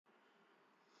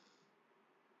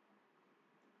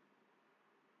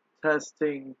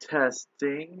Testing,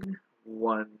 testing.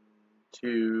 One,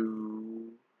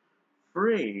 two,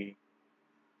 three.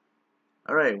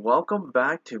 Alright, welcome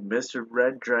back to Mr.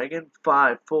 Red Dragon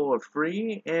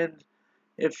 543. And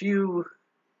if you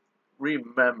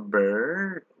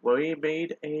remember, we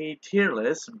made a tier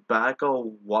list back a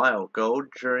while ago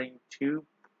during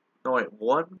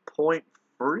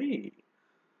 1.3.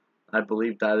 I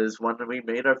believe that is when we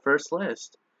made our first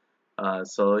list.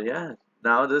 So yeah,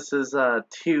 now this is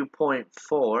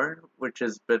 2.4, which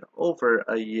has been over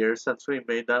a year since we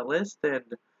made that list,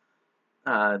 and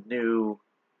new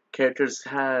characters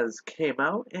has came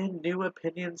out, and new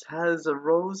opinions has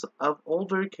arose of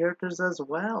older characters as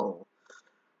well.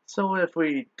 So if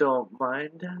we don't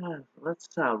mind, let's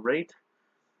rate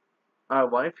our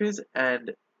waifus,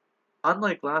 and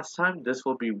unlike last time, this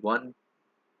will be one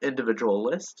individual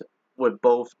list with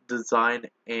both design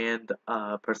and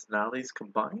personalities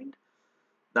combined.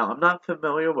 Now, I'm not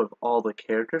familiar with all the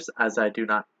characters as I do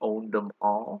not own them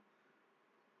all.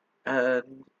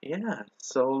 And yeah,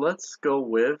 so let's go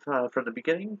with, from the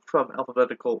beginning, from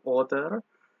alphabetical order,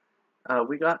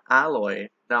 we got Alloy.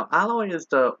 Now, Alloy is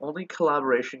the only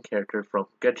collaboration character from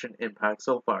Genshin Impact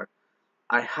so far.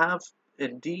 I have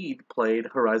indeed played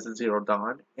Horizon Zero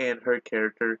Dawn, and her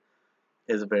character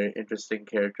is a very interesting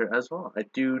character as well. I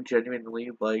do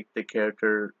genuinely like the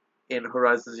character in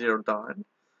Horizon Zero Dawn.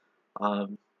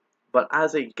 Um, but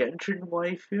as a Genshin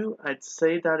waifu, I'd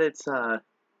say that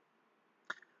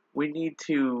we need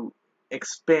to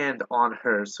expand on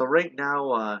her. So right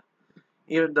now,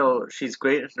 even though she's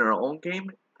great in her own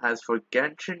game, as for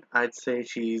Genshin, I'd say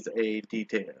she's a D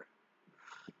tier.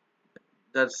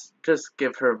 Let's just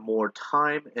give her more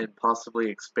time and possibly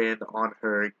expand on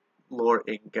her lore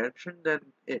in Genshin, then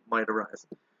it might arise.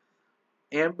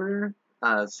 Amber,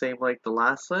 same like the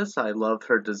last list. I love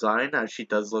her design as she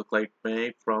does look like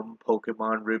Mei from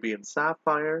Pokemon Ruby and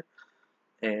Sapphire.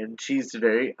 And she's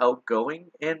very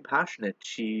outgoing and passionate.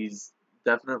 She's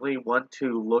definitely one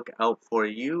to look out for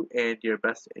you and your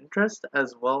best interest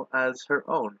as well as her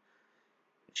own.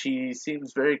 She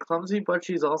seems very clumsy, but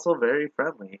she's also very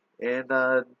friendly. And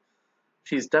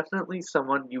she's definitely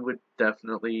someone you would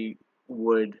definitely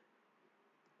would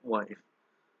wife.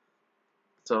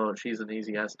 So she's an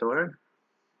easy ass door.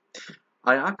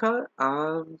 Ayaka,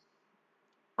 I'm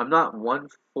not one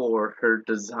for her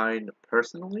design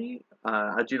personally.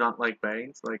 I do not like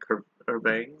bangs, like her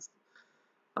bangs.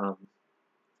 Um,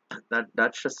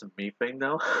 that's just a me thing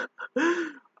though.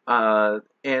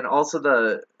 And also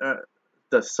the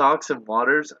socks and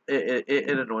waters,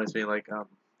 it annoys me. Like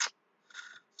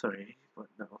sorry, but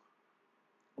no.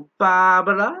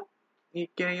 Barbara,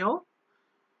 Ikeyo.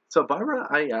 So Barbara,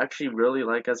 I actually really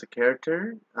like as a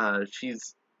character.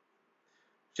 She's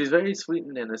very sweet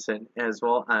and innocent, as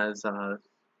well as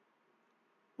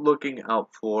looking out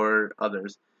for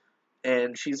others.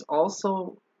 And she's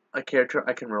also a character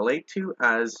I can relate to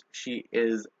as she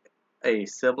is a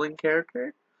sibling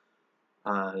character.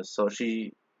 So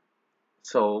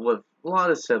with a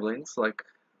lot of siblings, like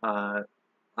I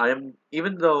am,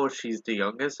 even though she's the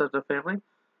youngest of the family,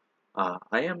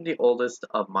 I am the oldest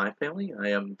of my family. I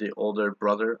am the older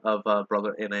brother of a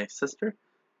brother and a sister,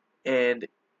 and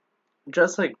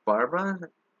just like Barbara,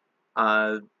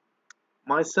 uh,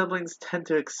 my siblings tend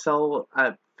to excel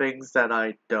at things that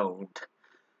I don't.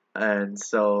 And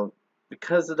so,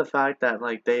 because of the fact that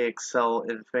like they excel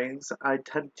in things, I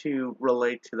tend to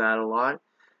relate to that a lot,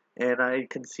 and I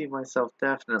can see myself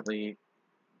definitely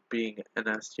being an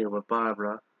S tier with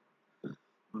Barbara.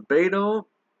 Beto,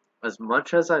 as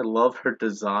much as I love her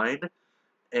design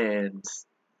and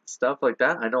stuff like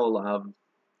that, I know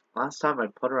last time I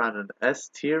put her on an S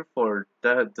tier for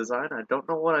the design. I don't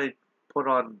know what I put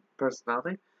on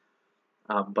personality,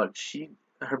 but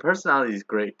her personality is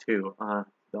great too.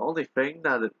 The only thing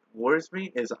that it worries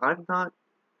me is I'm not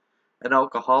an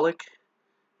alcoholic,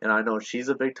 and I know she's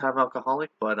a big time alcoholic,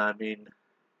 but I mean,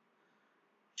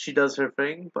 she does her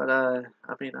thing, but I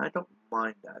mean, I don't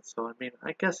mind that, so I mean,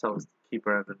 I guess I'll keep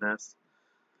her in the nest.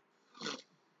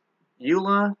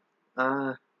 Eula,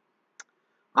 uh,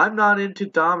 I'm not into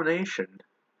domination.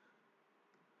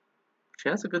 She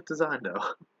has a good design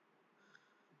though.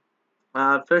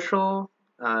 Fischl,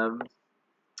 um,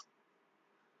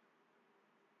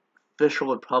 Fischl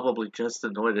would probably just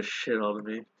annoy the shit out of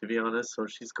me, to be honest, so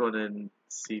she's going in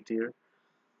C tier.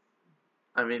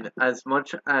 I mean, as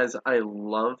much as I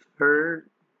love her,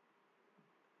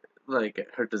 like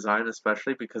her design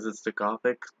especially because it's the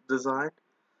gothic design,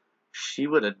 she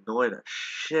would annoy the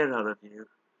shit out of you.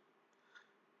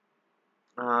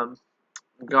 Um,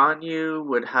 Ganyu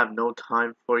would have no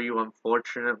time for you,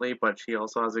 unfortunately, but she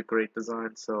also has a great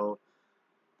design, so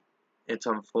It's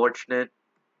unfortunate,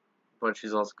 but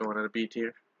she's also going to the B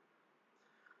tier.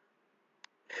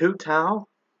 Hu Tao.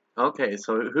 Okay,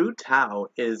 so Hu Tao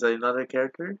is another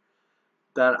character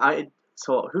that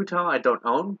Hu Tao I don't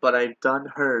own, but I've done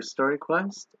her story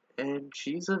quest, and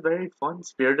she's a very fun,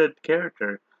 spirited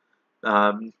character.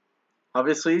 Um,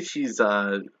 Obviously, she's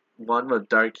one with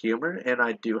dark humor, and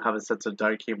I do have a sense of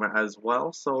dark humor as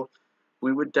well, so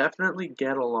we would definitely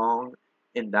get along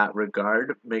in that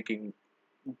regard, making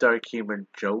dark humor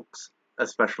jokes,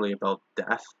 especially about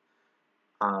death.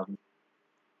 Um,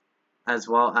 as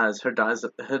well as her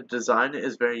design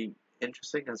is very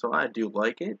interesting as well. I do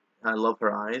like it. I love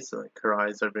her eyes. Like her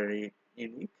eyes are very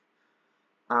unique.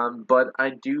 But I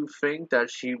do think that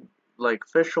she, like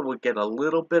Fischl, would get a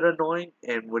little bit annoying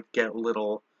and would get a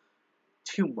little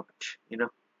too much, you know.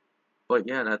 But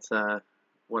yeah, that's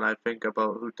what I think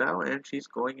about Hu Tao, and she's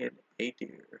going in A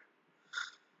tier.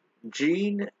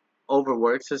 Jean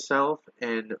overworks herself,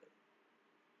 and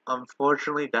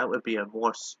unfortunately, that would be a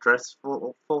more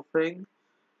stressful thing.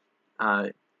 Uh,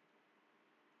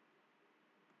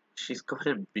 she's going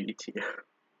in B tier.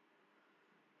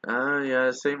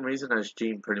 Yeah, same reason as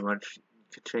Jean, pretty much.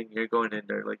 Ka-ching, you're going in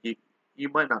there. Like, you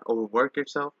might not overwork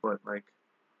yourself, but, like,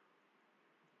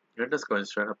 you're just going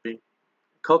straight up B.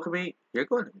 Kokomi, you're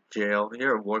going to jail.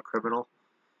 You're a war criminal.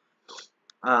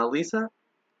 Lisa?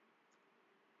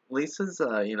 Lisa's,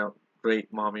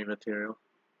 great mommy material.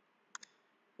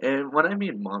 And when I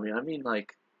mean mommy, I mean,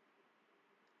 like,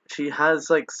 she has,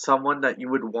 like, someone that you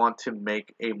would want to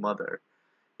make a mother.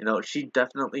 You know, she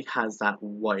definitely has that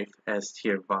wife S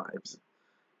tier vibes.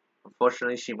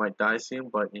 Unfortunately, she might die soon,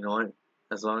 but you know what?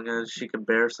 As long as she can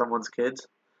bear someone's kids,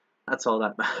 that's all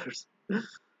that matters.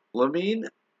 Lumine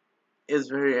is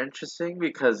very interesting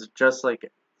because just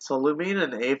like Lumine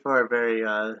and Ava are very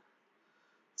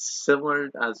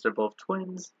similar as they're both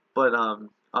twins, but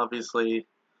obviously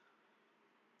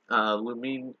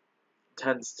Lumine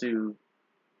tends to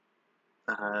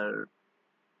uh,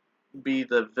 be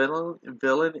the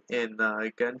villain in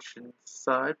Genshin's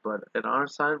side, but in our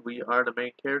side we are the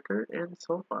main character, and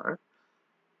so far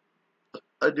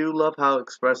I do love how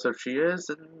expressive she is,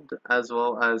 and as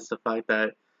well as the fact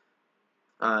that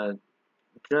uh,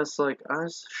 just like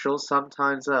us, she'll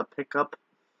sometimes pick up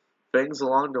things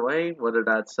along the way, whether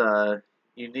that's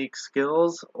unique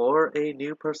skills or a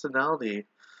new personality.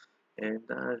 And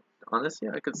honestly,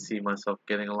 I could see myself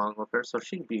getting along with her, so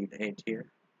she'd be an A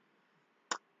tier.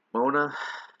 Mona,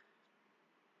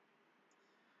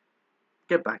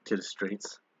 get back to the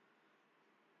streets.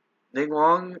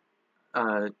 Ningguang,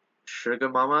 uh, sugar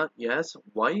mama, yes.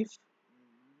 Wife,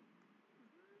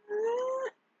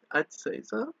 I'd say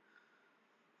so.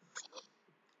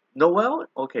 Noelle,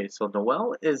 okay, so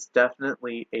Noelle is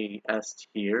definitely a S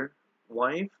tier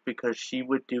wife because she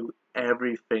would do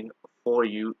everything for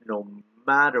you no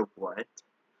matter what.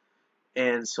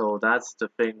 And so that's the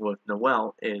thing with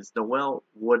Noelle is Noelle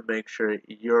would make sure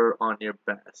you're on your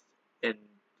best and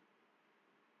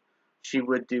she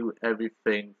would do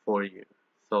everything for you.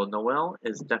 So Noelle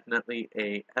is definitely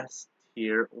a S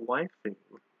tier waifu.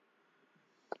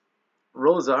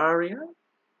 Rosaria?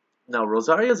 No,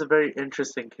 Rosaria is a very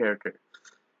interesting character.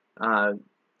 Uh,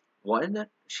 One,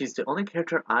 she's the only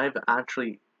character I've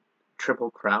actually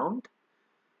triple crowned.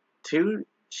 Two,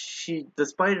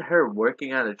 despite her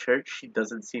working at a church, she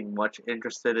doesn't seem much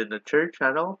interested in the church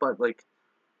at all. But like,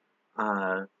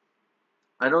 uh,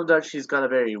 I know that she's got a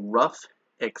very rough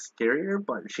exterior,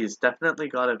 but she's definitely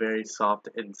got a very soft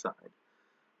inside.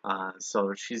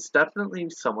 So she's definitely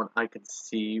someone I can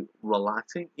see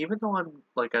relaxing. Even though I'm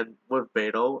with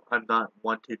Beto, I'm not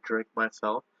one to drink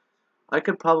myself. I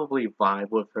could probably vibe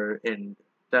with her and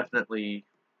definitely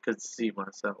could see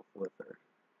myself with her.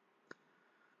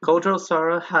 Kojo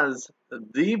Sara has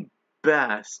the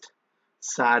best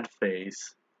sad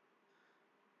face.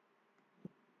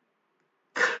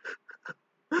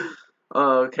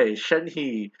 Okay,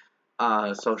 Shenhe.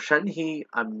 So Shenhe,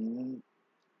 I'm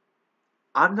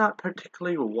not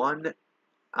particularly one.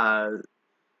 Uh,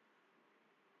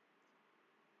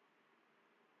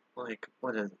 like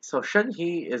what is it? So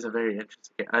Shenhe is a very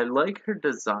interesting. I like her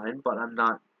design, but I'm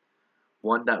not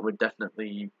one that would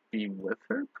definitely be with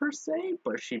her per se.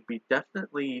 But she'd be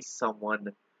definitely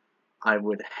someone I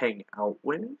would hang out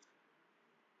with.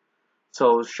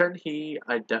 So Shenhe,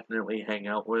 I definitely hang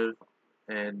out with,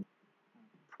 and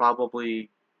probably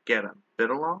get a bit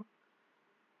along.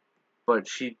 But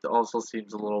she also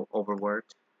seems a little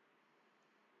overworked.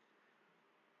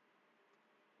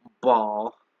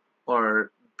 Ball,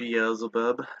 or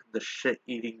Beelzebub, the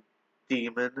shit-eating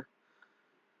demon.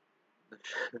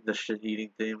 The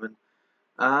shit-eating demon.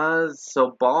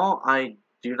 So Ball, I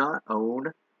do not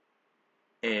own,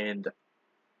 and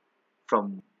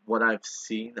from what I've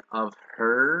seen of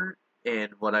her and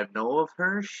what I know of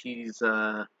her, she's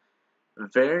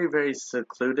very, very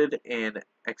secluded and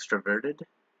extroverted,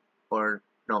 or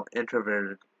no,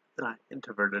 introverted,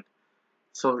 introverted.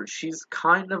 So she's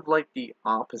kind of like the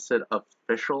opposite of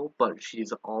Fischl, but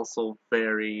she's also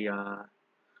very,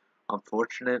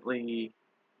 unfortunately,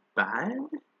 bad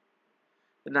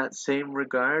in that same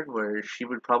regard, where she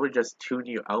would probably just tune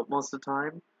you out most of the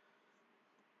time.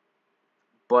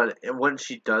 But when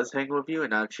she does hang with you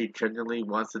and actually genuinely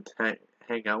wants to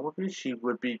hang out with you, she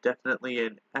would be definitely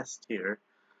an S tier.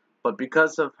 But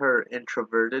because of her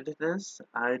introvertedness,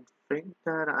 I think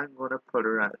that I'm gonna put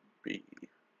her at B.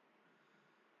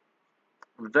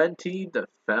 Venti, the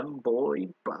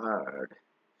femboy bard.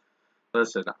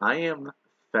 Listen, I am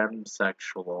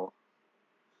femsexual.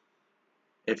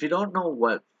 If you don't know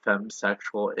what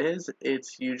femsexual is,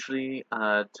 it's usually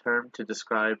a term to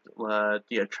describe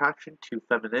the attraction to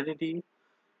femininity,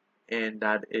 and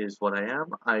that is what I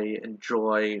am. I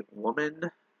enjoy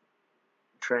women,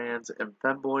 trans, and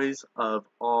femboys of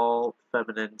all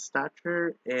feminine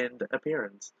stature and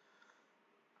appearance.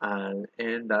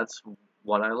 And that's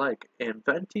what I like. And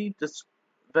Venti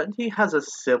has a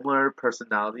similar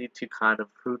personality to kind of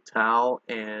Hu Tao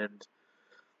and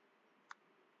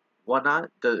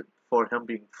whatnot, for him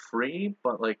being free,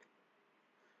 but like,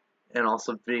 and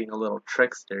also being a little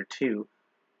trickster too.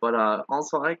 But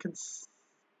also I can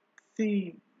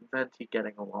see Venti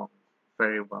getting along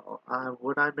very well.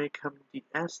 Would I make him the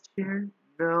S tier?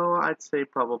 No, I'd say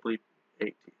probably A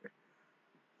tier.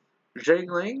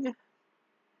 Xiangling.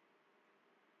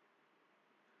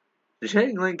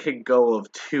 Xiangling can go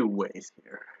of two ways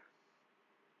here.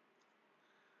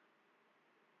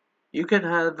 You can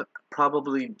have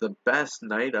probably the best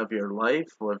night of your life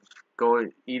with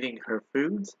going eating her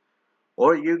foods,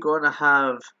 or you're going to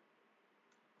have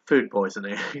food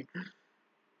poisoning.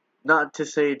 Not to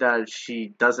say that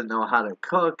she doesn't know how to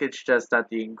cook, it's just that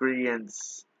the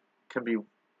ingredients can be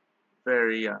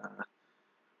very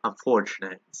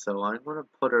unfortunate. So I'm going to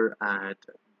put her at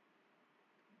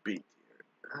B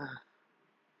tier.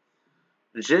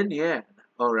 Jin Yan.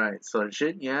 Alright, so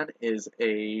Jin Yan is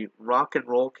a rock and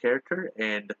roll character,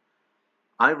 and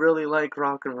I really like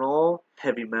rock and roll,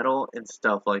 heavy metal, and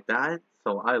stuff like that.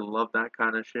 So I love that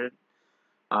kind of shit.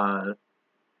 Uh,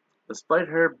 Despite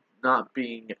her not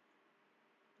being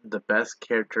the best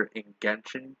character in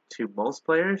Genshin to most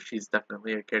players, she's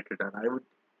definitely a character that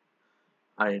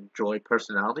I enjoy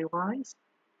personality wise.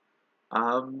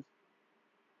 Um,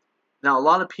 Now a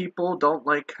lot of people don't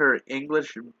like her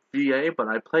English VA, but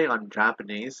I play on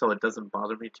Japanese, so it doesn't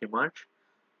bother me too much.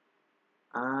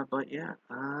 But yeah,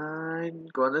 I'm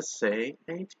gonna say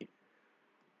A tier.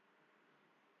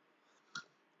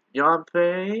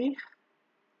 Yanfei,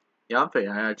 Yanfei,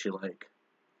 I actually like.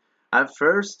 At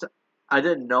first, I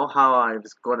didn't know how I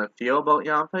was gonna feel about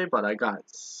Yanfei, but I got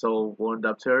so warmed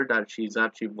up to her that she's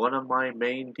actually one of my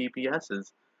main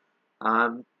DPSs.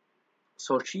 Um,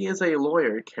 so she is a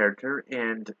lawyer character,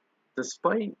 and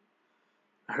despite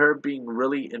her being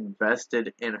really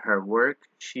invested in her work,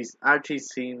 she's actually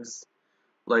seems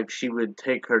like she would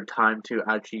take her time to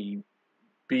actually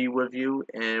be with you,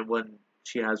 and when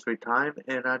she has free time,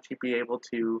 and actually be able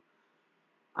to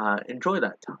enjoy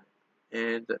that time.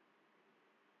 And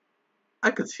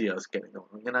I could see us getting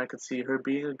along, and I could see her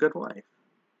being a good wife.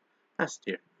 S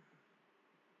tier.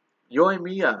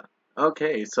 Yoimiya.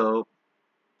 Okay, so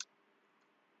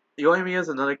Yoimiya is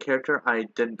another character I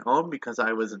didn't own because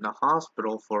I was in the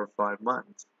hospital for 5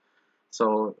 months.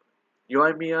 So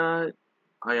Yoimiya,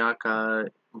 Ayaka,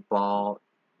 Ball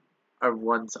are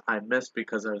ones I missed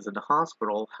because I was in the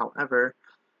hospital. However,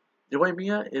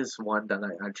 Yoimiya is one that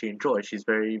I actually enjoy. She's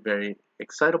very, very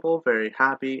excitable, very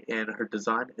happy, and her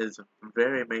design is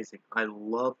very amazing. I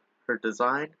love her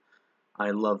design.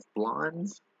 I love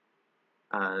blondes.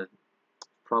 Uh,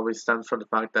 Probably stems from the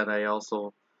fact that I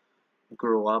also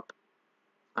grew up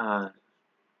uh,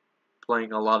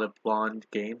 playing a lot of blonde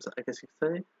games, I guess you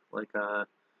could say. Like,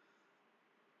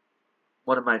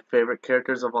 one of my favorite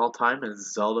characters of all time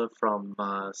is Zelda from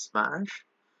Smash.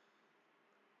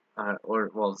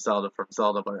 Well, Zelda from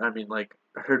Zelda, but I mean, like,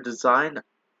 her design,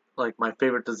 like, my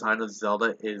favorite design of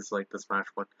Zelda is, like, the Smash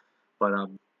one.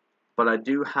 But I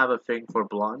do have a thing for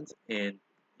blondes, and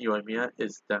Yoimiya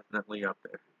is definitely up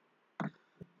there.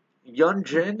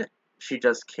 Yunjin, she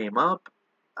just came up.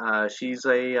 She's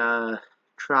a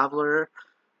traveler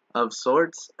of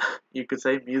sorts, you could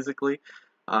say, musically.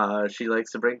 She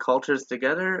likes to bring cultures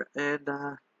together, and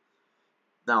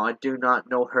now I do not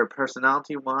know her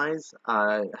personality wise.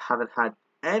 I haven't had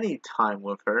any time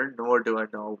with her, nor do I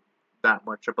know that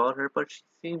much about her, but she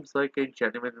seems like a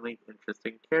genuinely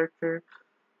interesting character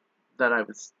that I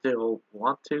would still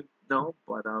want to know,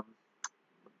 but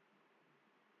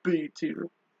B tier.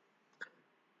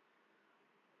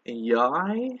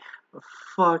 Yai?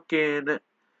 Fucking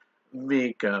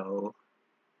Miko.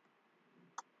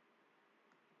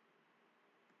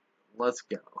 Let's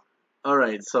go.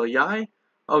 Alright, so Yai,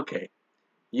 okay.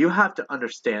 You have to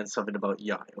understand something about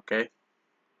Yai, okay?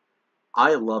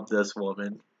 I love this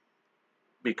woman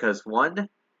because one,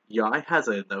 Yai has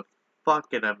a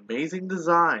fucking amazing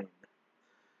design.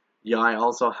 Yai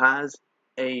also has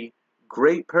a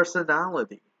great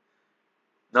personality.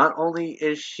 Not only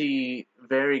is she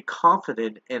very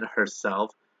confident in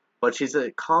herself, but she's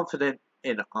confident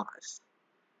in us.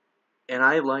 And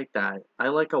I like that. I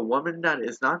like a woman that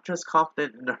is not just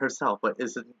confident in herself, but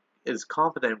is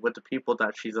confident with the people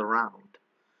that she's around.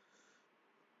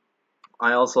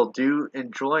 I also do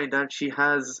enjoy that she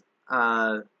has,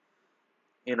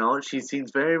 she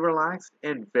seems very relaxed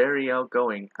and very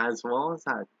outgoing, as well as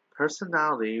that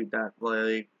personality that,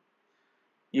 like,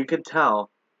 you can tell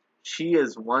she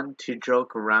is one to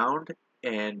joke around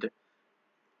and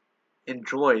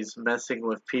enjoys messing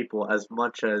with people as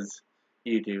much as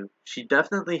you do. She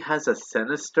definitely has a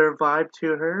sinister vibe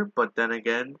to her, but then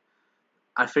again,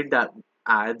 I think that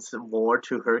adds more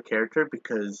to her character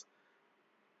because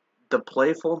the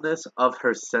playfulness of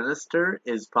her sinister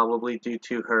is probably due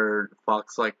to her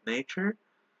fox-like nature,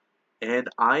 and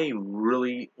I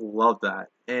really love that.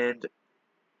 And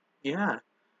yeah,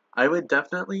 I would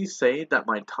definitely say that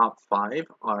my top five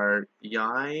are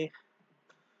Yai,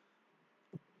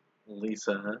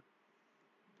 Lisa,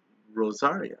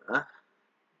 Rosaria,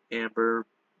 Amber,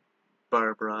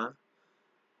 Barbara,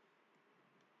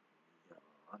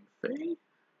 Faye,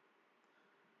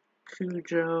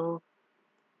 Cujo.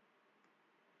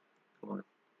 Come on.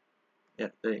 Yeah,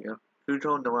 there you go.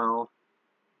 Cujo, Noel.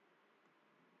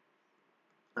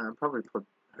 Probably put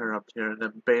her up here, and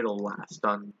then Betel last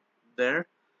on there.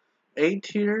 A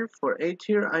tier, for A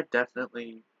tier, I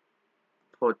definitely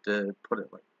put it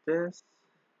like this.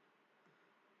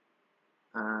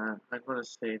 I'm gonna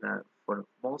say that for the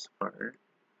most part.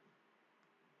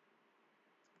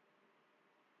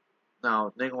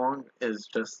 Now, Ning Wong is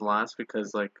just last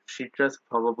because, like, she'd just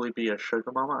probably be a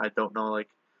sugar mama. I don't know, like,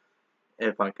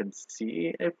 if I can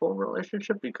see a full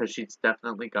relationship because she's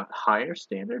definitely got higher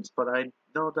standards, but I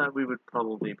know that we would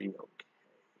probably be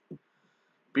okay.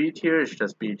 B tier is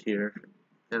just B tier.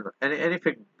 And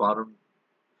anything bottom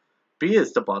B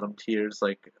is the bottom tiers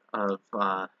like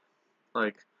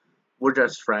we're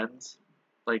just friends.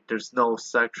 Like there's no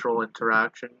sexual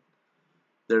interaction.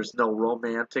 There's no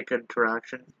romantic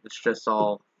interaction. It's just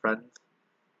all friends.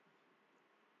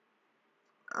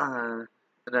 And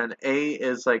then A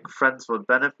is like friends with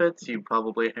benefits. You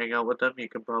probably hang out with them. You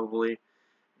can probably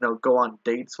go on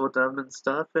dates with them and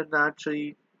stuff, and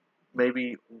actually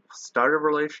maybe start a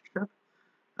relationship.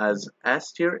 As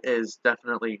S tier is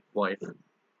definitely wife.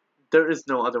 There is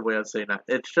no other way of saying that.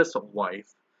 It's just a wife.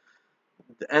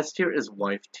 The S tier is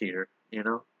wife tier, you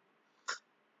know?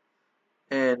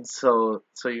 And so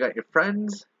you got your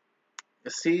friends.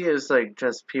 C is like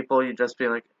just people you just be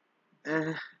like,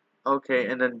 okay.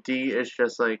 And then D is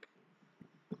just like,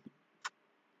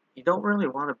 you don't really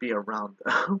want to be around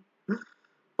them.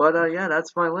 But yeah,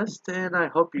 that's my list, and I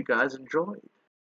hope you guys enjoyed.